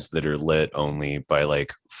scenes that are lit only by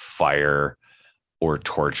like fire or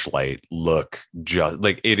torchlight look just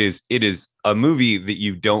like it is a movie that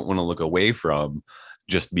you don't want to look away from,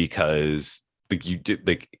 just because like you did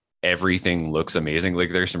like everything looks amazing.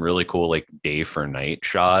 Like there's some really cool like day for night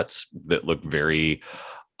shots that look very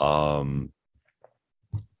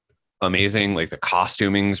amazing. Like the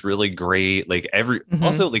costuming's really great. Like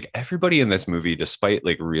also like everybody in this movie, despite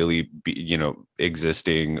like really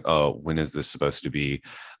existing when is this supposed to be,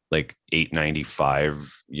 like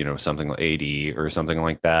 895, something like 80 or something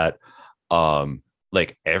like that,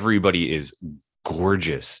 like everybody is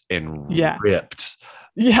gorgeous and ripped.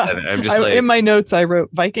 And I'm just like, in my notes I wrote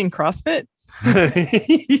Viking CrossFit.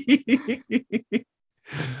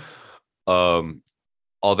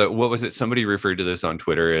 Although, what was it? Somebody referred to this on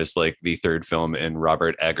Twitter as like the third film in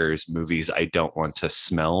Robert Eggers' movies I Don't Want to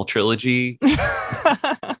Smell trilogy.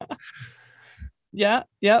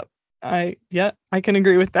 I can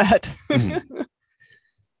agree with that.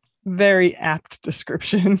 Very apt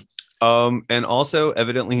description. And also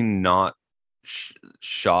evidently not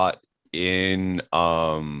shot in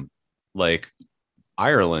like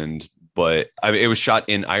Ireland, but I mean, it was shot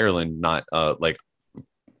in Ireland, not like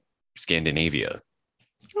Scandinavia.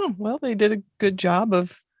 Oh, well, they did a good job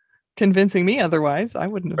of convincing me otherwise. I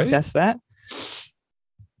wouldn't have guessed that.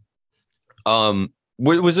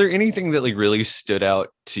 Was there anything that like really stood out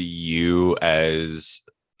to you as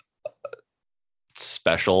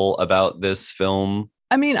special about this film?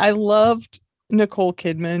 I mean, I loved Nicole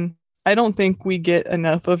Kidman. I don't think we get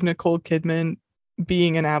enough of Nicole Kidman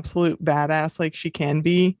being an absolute badass like she can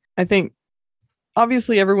be. I think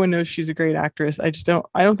obviously everyone knows she's a great actress. I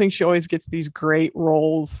don't think she always gets these great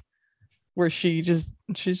roles where she's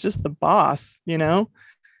just the boss, and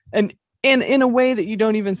in a way that you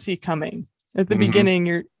don't even see coming. At the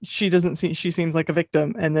beginning, she seems like a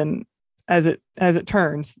victim, and then as it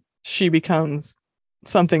turns, she becomes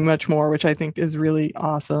something much more, which I think is really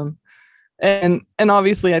awesome. And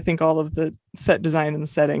obviously I think all of the set design and the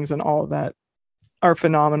settings and all of that are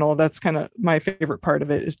phenomenal. That's kind of my favorite part of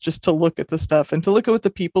it, is just to look at the stuff and to look at what the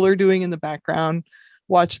people are doing in the background,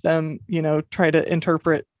 watch them, try to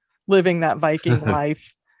interpret living that Viking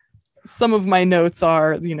life. Some of my notes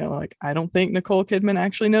are, like, I don't think Nicole Kidman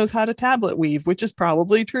actually knows how to tablet weave, which is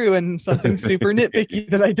probably true, and something super nitpicky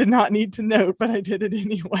that I did not need to note, but I did it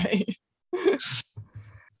anyway.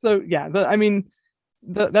 So yeah,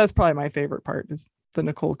 that's probably my favorite part, is the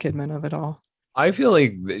Nicole Kidman of it all. I feel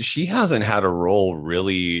like she hasn't had a role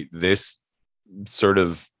really this sort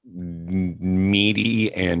of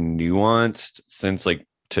meaty and nuanced since like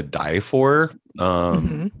To Die For.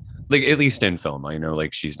 Like at least in film. I know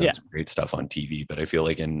like she's done some great stuff on TV, but I feel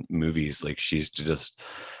like in movies, like she's just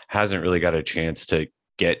hasn't really got a chance to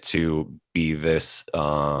get to be this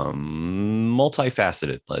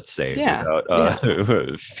multifaceted, let's say,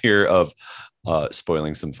 without fear of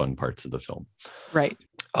spoiling some fun parts of the film. Right.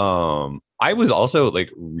 I was also like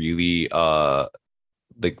really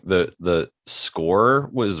like the score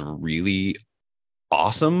was really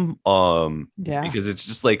awesome. Because it's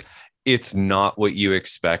just like, it's not what you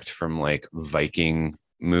expect from like Viking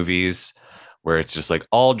movies, where it's just like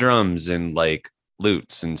all drums and like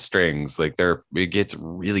lutes and strings. Like it gets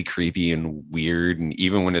really creepy and weird, and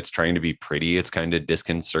even when it's trying to be pretty, it's kind of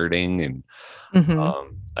disconcerting. And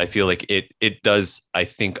I feel like it does, I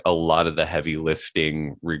think, a lot of the heavy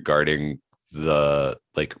lifting regarding the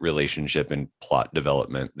like relationship and plot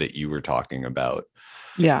development that you were talking about.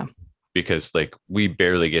 Yeah. Because like we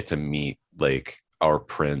barely get to meet like our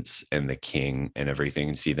prince and the king and everything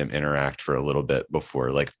and see them interact for a little bit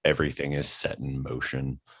before like everything is set in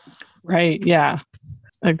motion. Right. Yeah.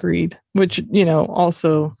 Agreed. Which,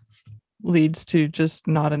 also leads to just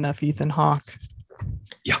not enough Ethan Hawke.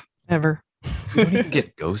 Yeah. Ever. We don't even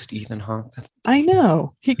get ghost Ethan Hawke. I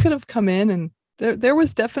know. He could have come in, and there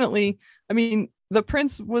was definitely, I mean, the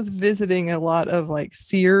prince was visiting a lot of like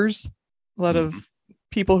seers, a lot of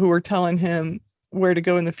people who were telling him where to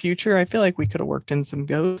go in the future. I feel like we could have worked in some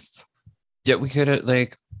ghosts. Yeah, we could have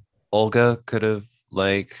like Olga could have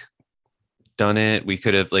like done it. We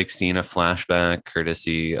could have like seen a flashback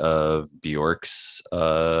courtesy of Bjork's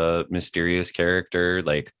mysterious character,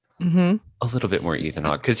 like a little bit more Ethan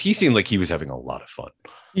Hawke, because he seemed like he was having a lot of fun.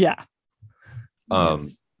 Yeah.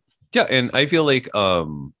 Yes. Yeah, and I feel like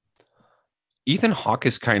Ethan Hawke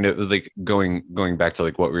is kind of like going back to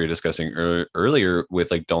like what we were discussing earlier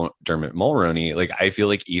with like Dermot Mulroney. Like I feel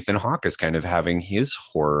like Ethan Hawke is kind of having his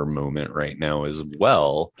horror moment right now as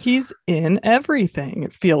well. He's in everything,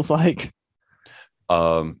 it feels like.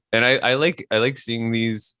 And I like seeing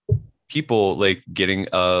these people like getting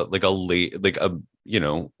like a late like a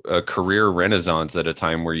career renaissance at a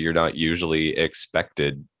time where you're not usually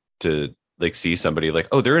expected to like see somebody like,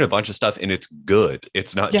 oh, they're in a bunch of stuff and it's good.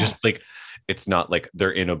 It's not just like, it's not like they're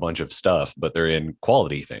in a bunch of stuff, but they're in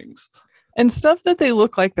quality things and stuff that they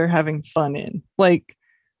look like they're having fun in. Like,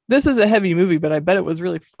 this is a heavy movie, but I bet it was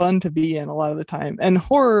really fun to be in a lot of the time. And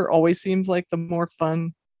horror always seems like the more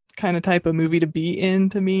fun kind of type of movie to be in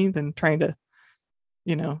to me than trying to,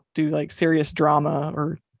 do like serious drama,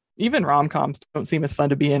 or even rom-coms don't seem as fun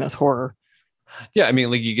to be in as horror. Yeah, I mean,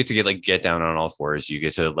 like you get to get down on all fours. You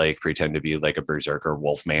get to like pretend to be like a berserker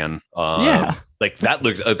wolfman. Like that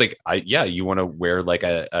looks like you want to wear like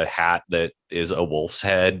a hat that is a wolf's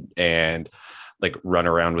head and like run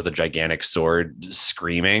around with a gigantic sword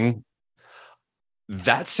screaming.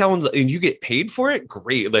 That sounds, and you get paid for it.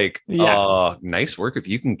 Great, like nice work if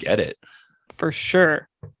you can get it. For sure.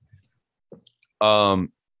 Do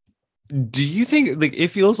you think like it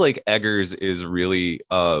feels like Eggers is really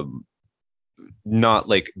not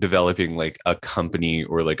like developing like a company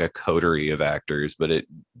or like a coterie of actors, but it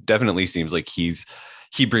definitely seems like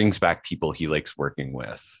he brings back people he likes working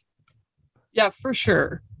with. Yeah, for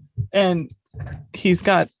sure. And he's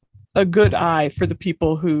got a good eye for the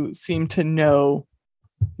people who seem to know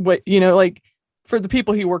what, like for the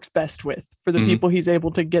people he works best with, for the people he's able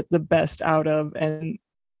to get the best out of, and,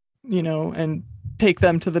 and take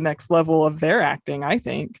them to the next level of their acting, I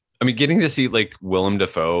think. I mean, getting to see like Willem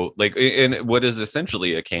Dafoe, like in what is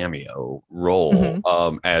essentially a cameo role,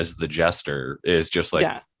 as the Jester, is just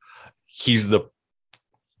like he's the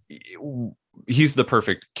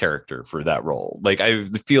perfect character for that role. Like I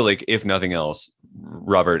feel like if nothing else,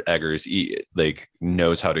 Robert Eggers like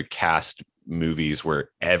knows how to cast movies where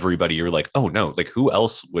everybody you're like, oh no, like who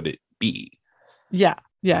else would it be? Yeah,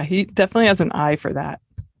 he definitely has an eye for that.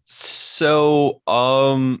 So,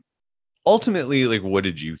 ultimately, like, what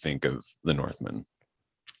did you think of The Northman?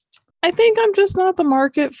 I think I'm just not the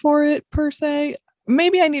market for it per se.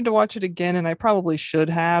 Maybe I need to watch it again, and I probably should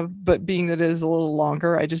have, but being that it is a little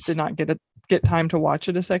longer, I just did not get time to watch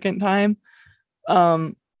it a second time.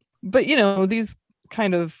 But these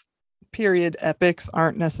kind of period epics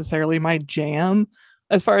aren't necessarily my jam.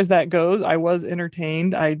 As far as that goes, I was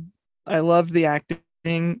entertained. I loved the acting.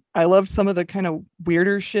 I loved some of the kind of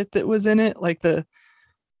weirder shit that was in it, like the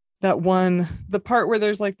part where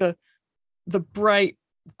there's like the bright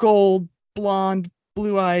gold blonde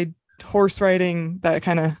blue-eyed horse riding. That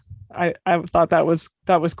kind of I thought that was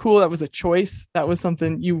cool. That was a choice. That was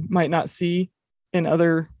something you might not see in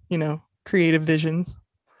other creative visions.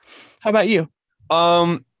 How about you?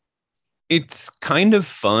 It's kind of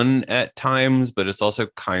fun at times, but it's also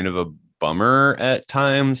kind of a bummer at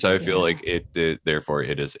times. So I feel like therefore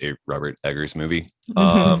it is a Robert Eggers movie,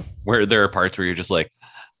 where there are parts where you're just like,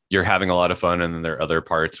 you're having a lot of fun, and then there are other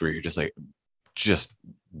parts where you're just like, just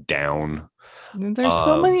down. There's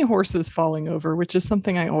so many horses falling over, which is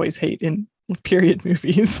something I always hate in period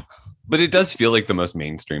movies. But it does feel like the most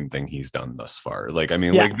mainstream thing he's done thus far. Like, I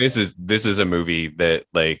mean, like this is a movie that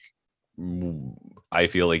like I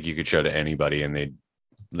feel like you could show to anybody and they'd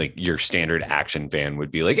like, your standard action fan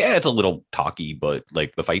would be like, yeah, it's a little talky, but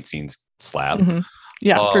like the fight scenes slap.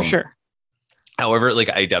 Yeah, for sure. However, like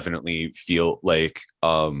I definitely feel like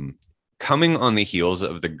coming on the heels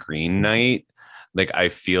of The Green Knight, like I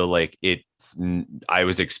feel like I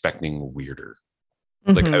was expecting weirder.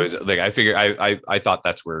 Like I Mhm. was like, I figured I thought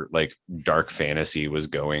that's where like dark fantasy was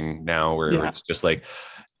going now, where Yeah. it's just like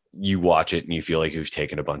you watch it and you feel like you've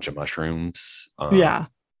taken a bunch of mushrooms. Yeah.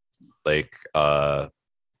 Like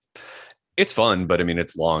it's fun, but I mean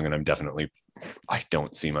it's long, and I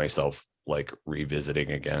don't see myself like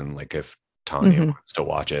revisiting again. Like if Tanya Mhm. wants to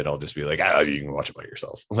watch it, I'll just be like, you can watch it by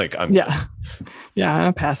yourself. Like Yeah. Yeah,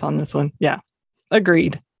 I'll pass on this one. Yeah.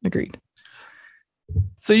 Agreed.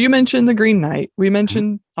 So you mentioned The Green Knight. We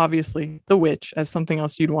mentioned obviously The Witch as something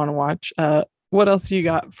else you'd want to watch. What else you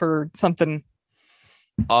got for something?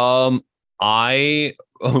 I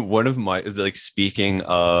one of my, like, speaking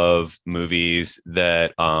of movies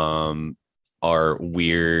that are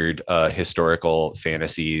weird historical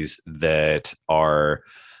fantasies that are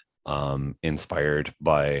inspired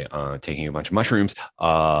by taking a bunch of mushrooms,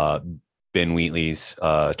 Ben Wheatley's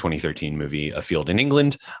 2013 movie A Field in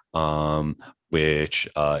England, which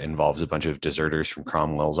involves a bunch of deserters from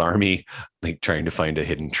Cromwell's army, like trying to find a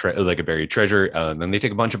hidden like a buried treasure. And then they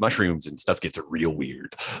take a bunch of mushrooms and stuff gets real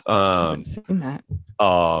weird. I haven't seen that.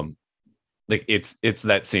 Like it's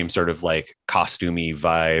that same sort of like costumey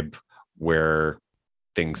vibe where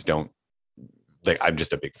things don't, like, I'm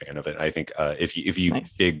just a big fan of it. I think if you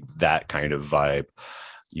Nice. dig that kind of vibe,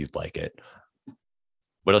 you'd like it.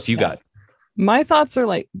 What else you got? My thoughts are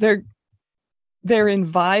like they're in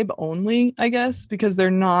vibe only, I guess, because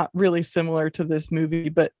they're not really similar to this movie.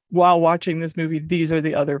 But while watching this movie, these are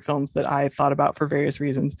the other films that I thought about for various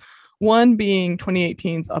reasons. One being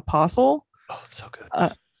 2018's Apostle. Oh, it's so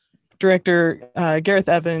good. Director Gareth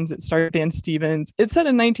Evans. It starred Dan Stevens. It's set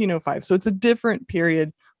in 1905, so it's a different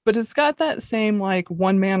period, but it's got that same like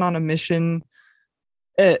one man on a mission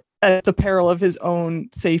at the peril of his own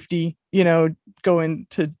safety, going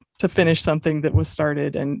to finish something that was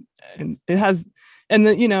started, and it has, and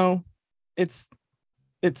it's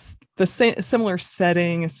the same similar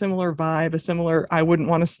setting, a similar vibe, a similar I wouldn't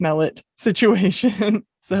want to smell it situation.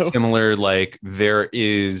 So similar, like there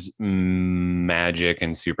is magic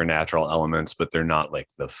and supernatural elements, but they're not like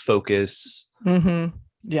the focus. Mm-hmm.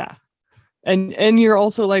 Yeah. And you're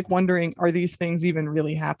also like wondering, are these things even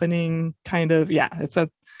really happening? Kind of, yeah, it's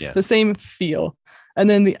the same feel. And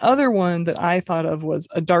then the other one that I thought of was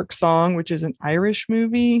A Dark Song, which is an Irish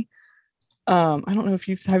movie. I don't know if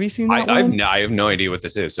have you seen that one? I have no idea what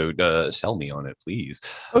this is. So sell me on it, please.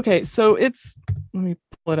 Okay, so let me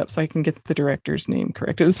pull it up so I can get the director's name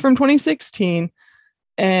correct. It was from 2016,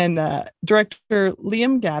 and director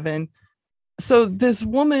Liam Gavin. So this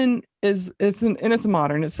woman it's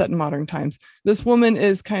set in modern times. This woman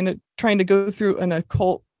is kind of trying to go through an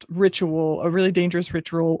occult ritual, a really dangerous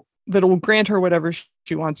ritual that will grant her whatever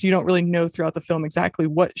she wants. You don't really know throughout the film exactly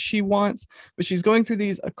what she wants, but she's going through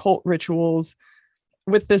these occult rituals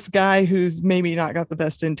with this guy who's maybe not got the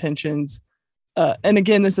best intentions. And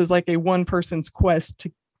again, this is like a one person's quest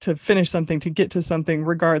to finish something, to get to something,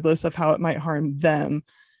 regardless of how it might harm them.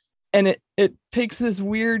 And it takes this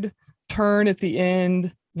weird turn at the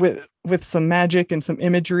end with some magic and some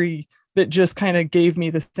imagery that just kind of gave me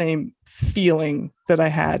the same feeling that I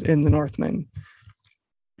had in the Northman.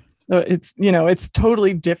 So it's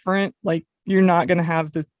totally different. Like you're not going to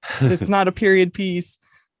have it's not a period piece.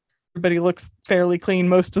 Everybody looks fairly clean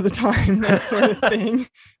most of the time, that sort of thing.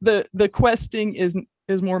 The questing is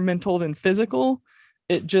more mental than physical.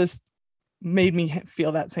 It just made me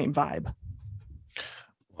feel that same vibe.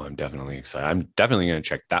 Well, I'm definitely excited. I'm definitely going to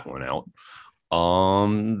check that one out.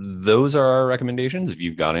 Those are our recommendations. If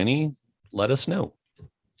you've got any, let us know.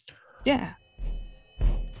 Yeah.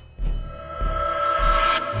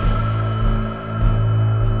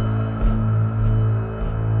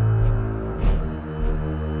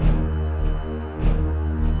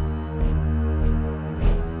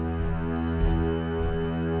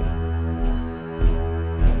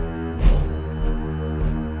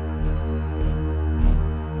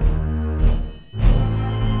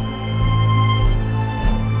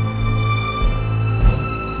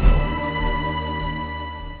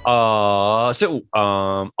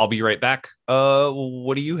 I'll be right back.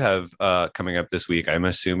 What do you have coming up this week? I'm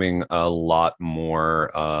assuming a lot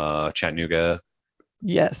more Chattanooga.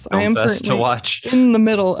 Yes, Film I am Fest currently to watch in the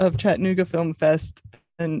middle of Chattanooga Film Fest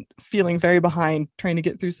and feeling very behind, trying to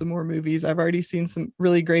get through some more movies. I've already seen some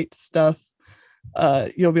really great stuff.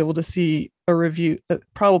 You'll be able to see a review,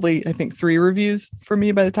 probably I think 3 reviews for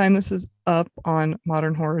me by the time this is up on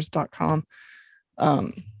modernhorrors.com.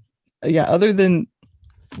 Other than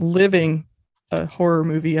living a horror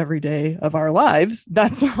movie every day of our lives,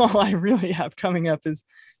 that's all I really have coming up, is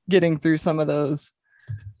getting through some of those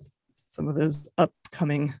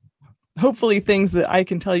upcoming, hopefully things that I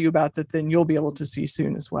can tell you about that then you'll be able to see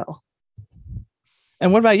soon as well.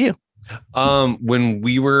 And what about you? When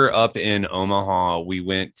we were up in Omaha, we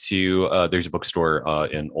went to there's a bookstore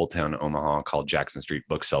in Old Town Omaha called Jackson Street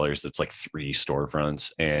Booksellers. That's like 3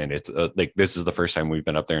 storefronts, and it's like this is the first time we've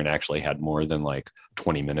been up there and actually had more than like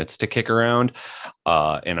 20 minutes to kick around.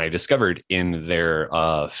 And I discovered in their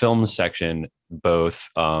film section both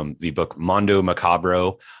the book Mondo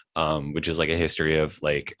Macabro, which is like a history of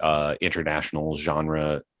like international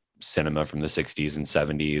genre cinema from the 60s and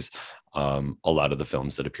 70s. A lot of the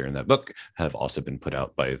films that appear in that book have also been put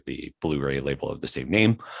out by the Blu-ray label of the same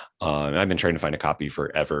name. And I've been trying to find a copy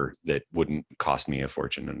forever that wouldn't cost me a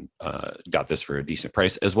fortune, and got this for a decent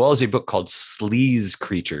price, as well as a book called Sleaze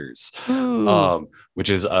Creatures,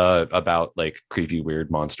 which is about like creepy,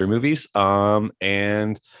 weird monster movies.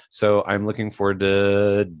 And so I'm looking forward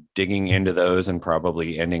to digging into those and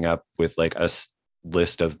probably ending up with like a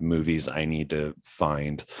list of movies I need to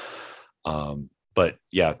find. But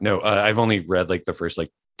yeah, no, I've only read like the first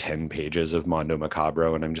like 10 pages of Mondo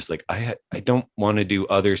Macabro, and I'm just like, I don't want to do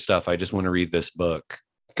other stuff. I just want to read this book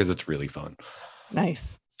because it's really fun.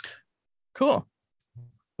 Nice. Cool.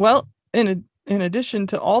 Well, in addition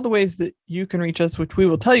to all the ways that you can reach us, which we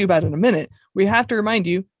will tell you about in a minute, we have to remind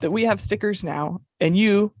you that we have stickers now, and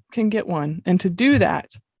you can get one. And to do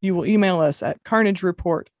that, you will email us at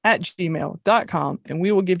carnagereport@gmail.com, and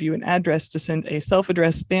we will give you an address to send a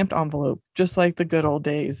self-addressed stamped envelope, just like the good old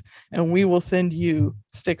days. And we will send you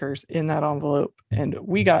stickers in that envelope. And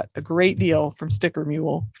we got a great deal from Sticker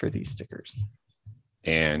Mule for these stickers.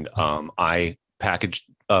 And I packaged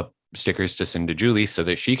up stickers to send to Julie so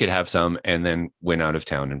that she could have some, and then went out of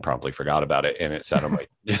town and probably forgot about it. And it sat on my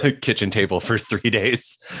kitchen table for 3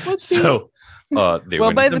 days. So they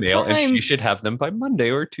went in the mail, and she should have them by Monday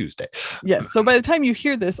or Tuesday. Yes. So by the time you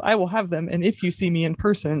hear this, I will have them. And if you see me in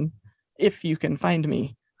person, if you can find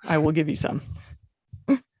me, I will give you some.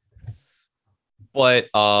 But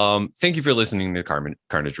thank you for listening to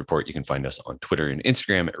Carnage Report. You can find us on Twitter and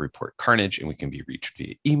Instagram at Report Carnage, and we can be reached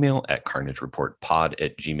via email at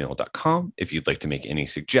carnagereportpod@gmail.com. If you'd like to make any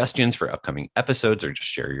suggestions for upcoming episodes or just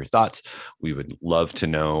share your thoughts, we would love to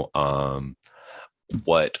know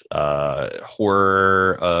what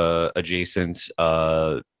horror adjacent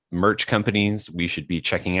merch companies we should be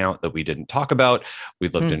checking out that we didn't talk about.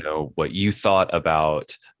 We'd love to know what you thought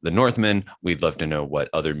about the Northman. We'd love to know what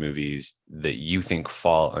other movies that you think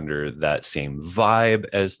fall under that same vibe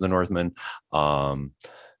as the Northman. So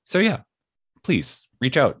yeah, please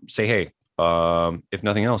reach out, say hey. If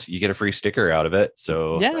nothing else, you get a free sticker out of it,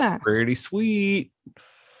 so yeah, that's pretty sweet.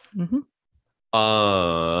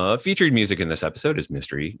 Featured music in this episode is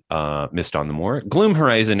Mystery, Mist on the Moor, Gloom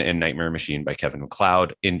Horizon, and Nightmare Machine by Kevin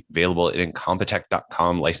MacLeod, available at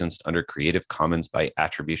incompetech.com, licensed under Creative Commons by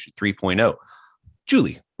Attribution 3.0.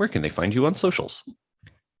 Julie, where can they find you on socials?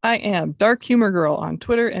 I am Dark Humor Girl on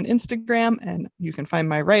Twitter and Instagram, and you can find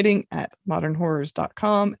my writing at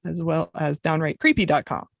modernhorrors.com as well as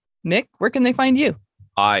downrightcreepy.com. Nick, where can they find you?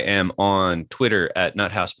 I am on Twitter at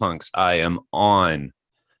NutHousePunks. I am on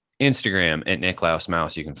Instagram at Nicklaus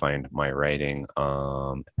Mouse. You can find my writing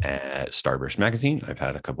at Starburst Magazine. I've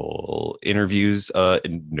had a couple interviews,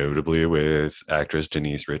 notably with actress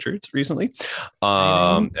Denise Richards recently,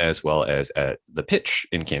 as well as at The Pitch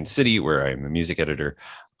in Kansas City, where I'm a music editor,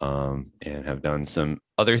 and have done some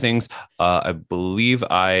other things. I believe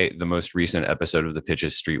the most recent episode of The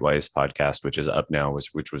Pitch's Streetwise podcast, which is up now,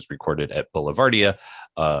 which was recorded at Boulevardia,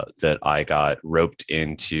 that I got roped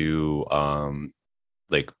into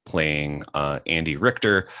like playing Andy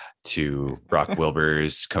Richter to Brock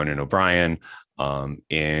Wilbur's Conan O'Brien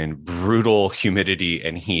in brutal humidity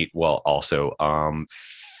and heat, while also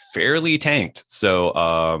fairly tanked. So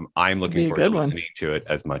I'm looking forward to listening to it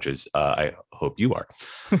as much as I hope you are.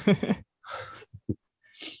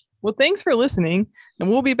 Well, thanks for listening, and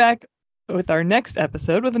we'll be back with our next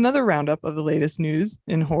episode with another roundup of the latest news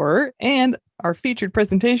in horror, and our featured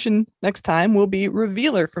presentation next time will be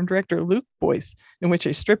Revealer from director Luke Boyce, in which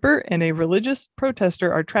a stripper and a religious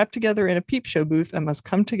protester are trapped together in a peep show booth and must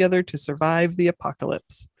come together to survive the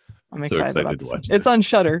apocalypse. I'm excited about this. It's on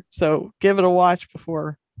Shudder, so give it a watch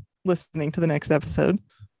before listening to the next episode.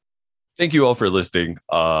 Thank you all for listening.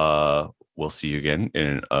 We'll see you again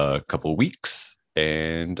in a couple weeks,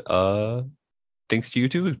 and thanks to you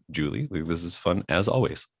too, Julie. This is fun as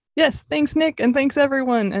always. Yes, thanks, Nick, and thanks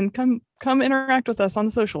everyone, and come interact with us on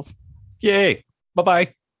the socials. Yay!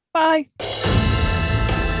 Bye-bye. Bye.